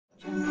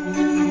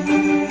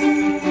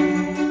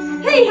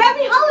Hey,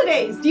 happy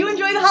holidays! Do you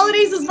enjoy the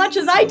holidays as much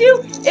as I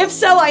do? If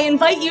so, I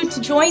invite you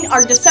to join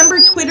our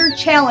December Twitter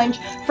challenge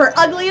for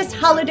ugliest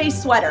holiday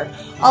sweater.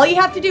 All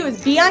you have to do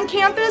is be on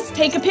campus,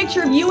 take a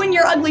picture of you in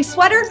your ugly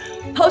sweater,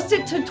 post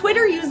it to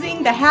Twitter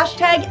using the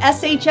hashtag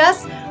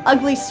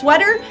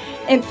 #SHSUglySweater,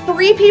 and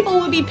 3 people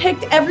will be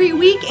picked every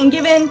week and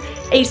given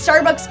a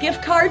Starbucks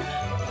gift card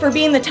for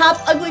being the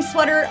top ugly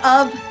sweater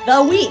of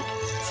the week.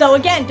 So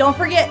again, don't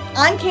forget,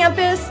 on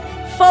campus,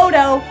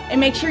 photo, and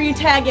make sure you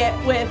tag it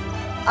with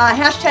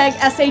hashtag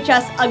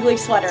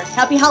 #SHSUglySweater.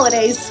 Happy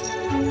holidays.